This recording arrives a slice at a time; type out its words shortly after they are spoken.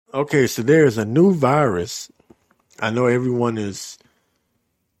Okay, so there's a new virus. I know everyone is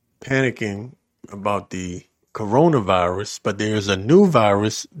panicking about the coronavirus, but there's a new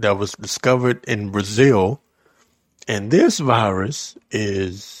virus that was discovered in Brazil. And this virus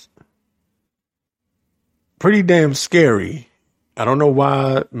is pretty damn scary. I don't know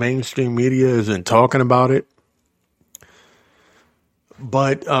why mainstream media isn't talking about it,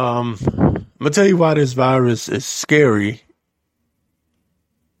 but I'm gonna tell you why this virus is scary.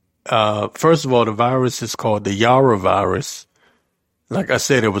 First of all, the virus is called the Yara virus. Like I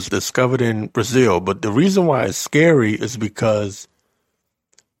said, it was discovered in Brazil, but the reason why it's scary is because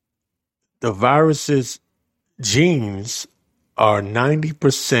the virus's genes are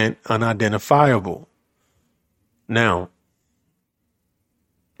 90% unidentifiable. Now,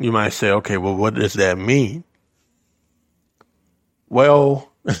 you might say, okay, well, what does that mean?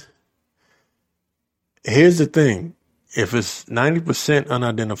 Well, here's the thing. If it's 90%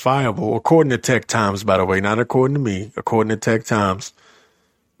 unidentifiable, according to Tech Times, by the way, not according to me, according to Tech Times,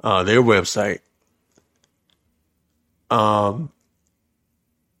 their website,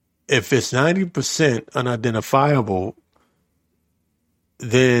 if it's 90% unidentifiable,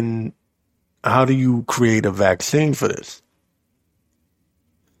 then how do you create a vaccine for this?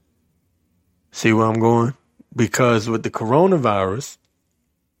 See where I'm going? Because with the coronavirus,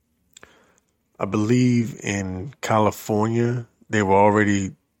 I believe in California, they were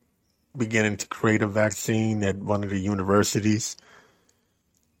already beginning to create a vaccine at one of the universities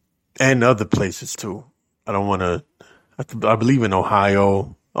and other places too. I don't want to, I believe in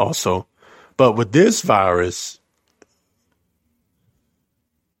Ohio also. But with this virus,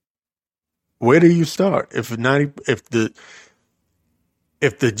 where do you start? If the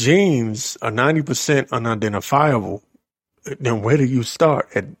genes are 90% unidentifiable, then where do you start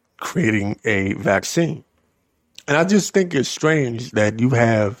at creating a vaccine? And I just think it's strange that you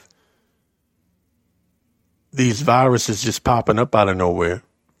have these viruses just popping up out of nowhere.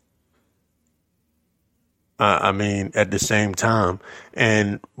 I mean, at the same time.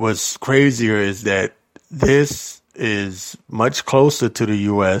 And what's crazier is that this is much closer to the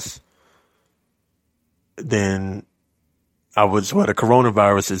U.S. than the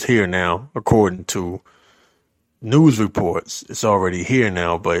coronavirus is here now, according to news reports. It's already here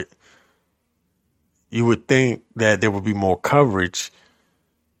now, but you would think that there would be more coverage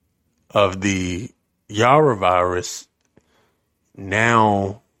of the Yara virus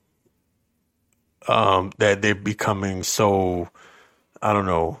now that they're becoming so, I don't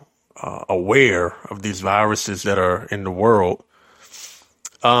know, aware of these viruses that are in the world.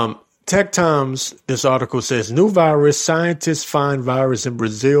 Tech Times, this article says, new virus, scientists find virus in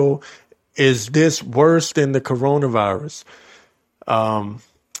Brazil. Is this worse than the coronavirus?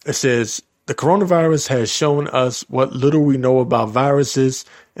 It says, the coronavirus has shown us what little we know about viruses,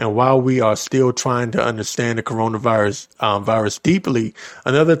 and while we are still trying to understand the coronavirus virus deeply,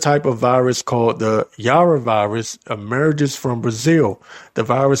 another type of virus called the Yara virus emerges from Brazil. The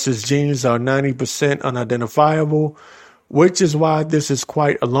virus's genes are 90% unidentifiable, which is why this is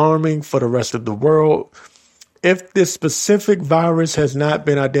quite alarming for the rest of the world. If this specific virus has not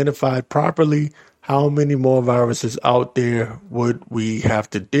been identified properly, how many more viruses out there would we have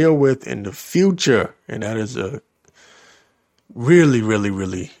to deal with in the future? And that is a really, really,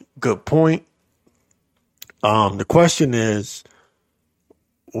 really good point. The question is,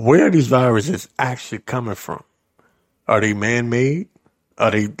 where are these viruses actually coming from? Are they man-made?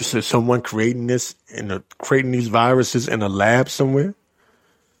 Are they someone creating creating these viruses in a lab somewhere?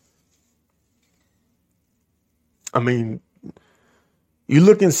 I mean, you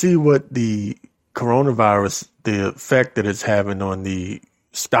look and see what the coronavirus, the effect that it's having on the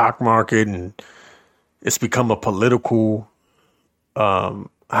stock market, and it's become a political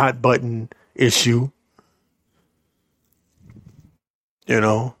hot button issue. You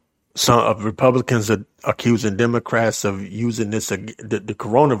know, some Republicans are accusing Democrats of using the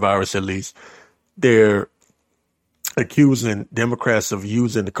coronavirus, at least. They're accusing Democrats of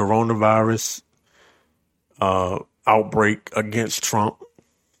using the coronavirus outbreak against Trump.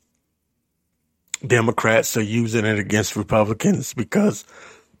 Democrats are using it against Republicans because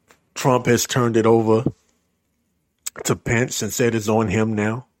Trump has turned it over to Pence and said it's on him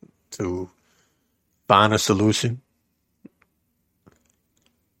now to find a solution.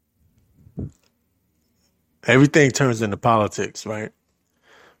 Everything turns into politics, right?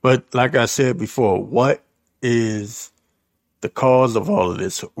 But like I said before, what is the cause of all of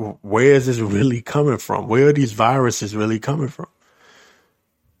this? Where is this really coming from? Where are these viruses really coming from?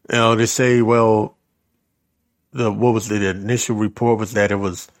 You know, they say, well, the initial report was that it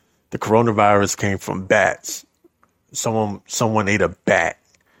was the coronavirus came from bats. Someone ate a bat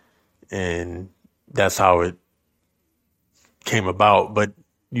and that's how it came about. But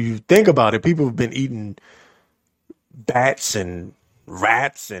you think about it, people have been eating bats and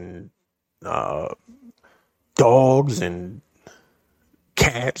rats and uh, dogs and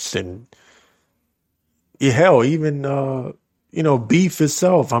cats and hell, even beef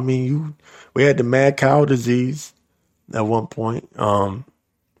itself. I mean, we had the mad cow disease at one point.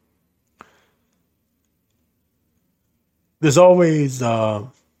 There's always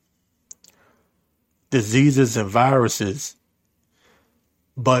diseases and viruses,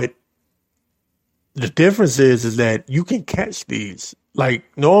 but the difference is that you can catch these. Like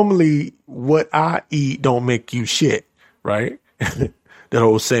normally, what I eat don't make you shit, right? That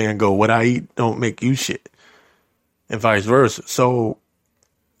old saying go, what I eat don't make you shit, and vice versa. So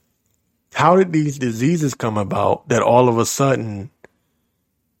how did these diseases come about that all of a sudden,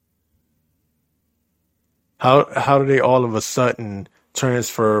 how do they all of a sudden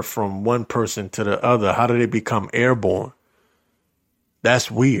transfer from one person to the other? How do they become airborne? That's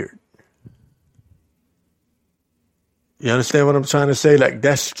weird. You understand what I'm trying to say? Like,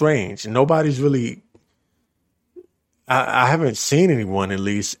 that's strange. Nobody's really, I haven't seen anyone at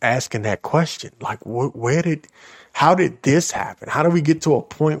least asking that question. Like, how did this happen? How do we get to a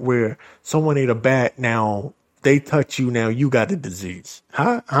point where someone ate a bat, now they touch you, now you got the disease?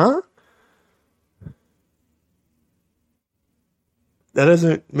 Huh? That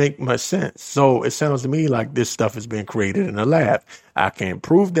doesn't make much sense. So it sounds to me like this stuff has been created in a lab. I can't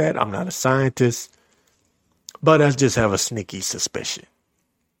prove that. I'm not a scientist, but I just have a sneaky suspicion.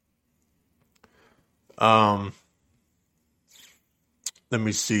 Let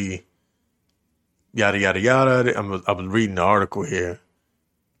me see. Yada, yada, yada. I was reading the article here.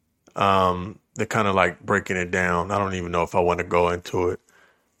 They're kind of like breaking it down. I don't even know if I want to go into it.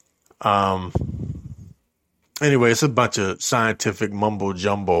 Anyway, it's a bunch of scientific mumbo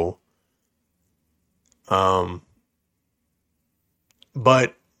jumbo.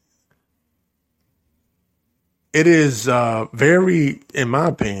 But it is very, in my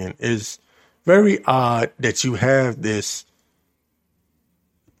opinion, is very odd that you have this.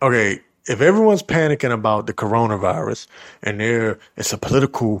 Okay, if everyone's panicking about the coronavirus and it's a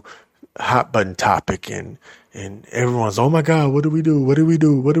political hot button topic and everyone's, oh my God, what do we do? What do we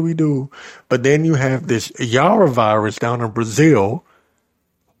do? What do we do? But then you have this Yara virus down in Brazil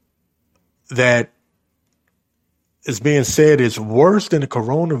that is being said is worse than the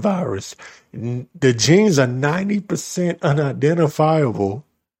coronavirus. The genes are 90% unidentifiable,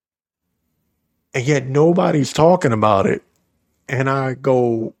 and yet nobody's talking about it. And I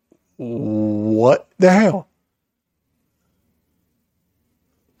go, what the hell?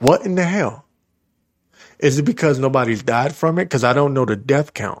 What in the hell? Is it because nobody's died from it? Because I don't know the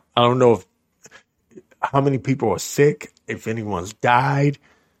death count. I don't know how many people are sick, if anyone's died.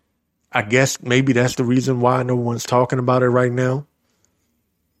 I guess maybe that's the reason why no one's talking about it right now.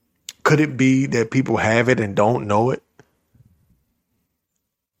 Could it be that people have it and don't know it?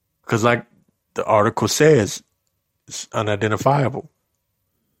 Because like the article says, it's unidentifiable.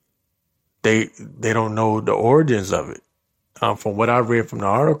 They don't know the origins of it. From what I read from the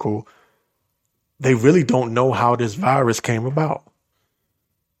article, they really don't know how this virus came about.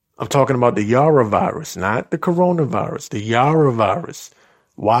 I'm talking about the Yara virus, not the coronavirus, the Yara virus.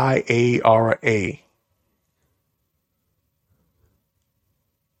 YARA.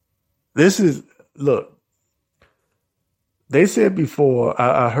 Look, they said before,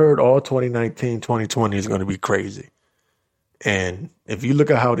 I heard all 2019, 2020 is going to be crazy. And if you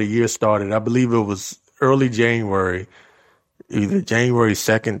look at how the year started, I believe it was early January, either January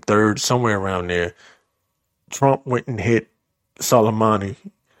 2nd, 3rd, somewhere around there, Trump went and hit Soleimani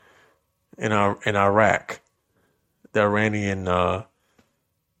in Iraq. The Iranian, an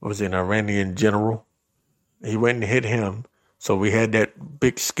Iranian general. He went and hit him. So we had that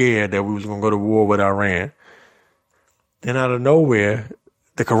big scare that we was going to go to war with Iran. Then out of nowhere,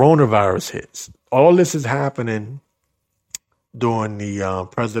 the coronavirus hits. All this is happening during the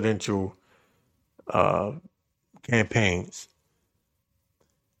presidential campaigns.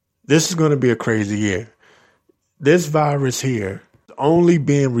 This is going to be a crazy year. This virus here is only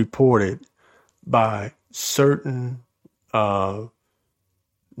being reported by certain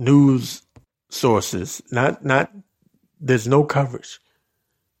news sources. Not there's no coverage.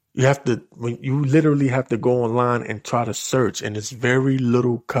 You literally have to go online and try to search, and it's very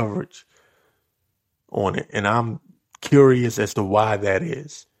little coverage on it. And I'm curious as to why that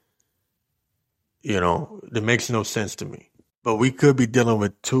is. It makes no sense to me. But we could be dealing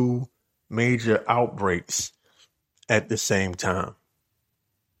with two major outbreaks at the same time,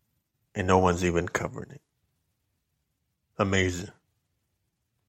 and no one's even covering it. Amazing.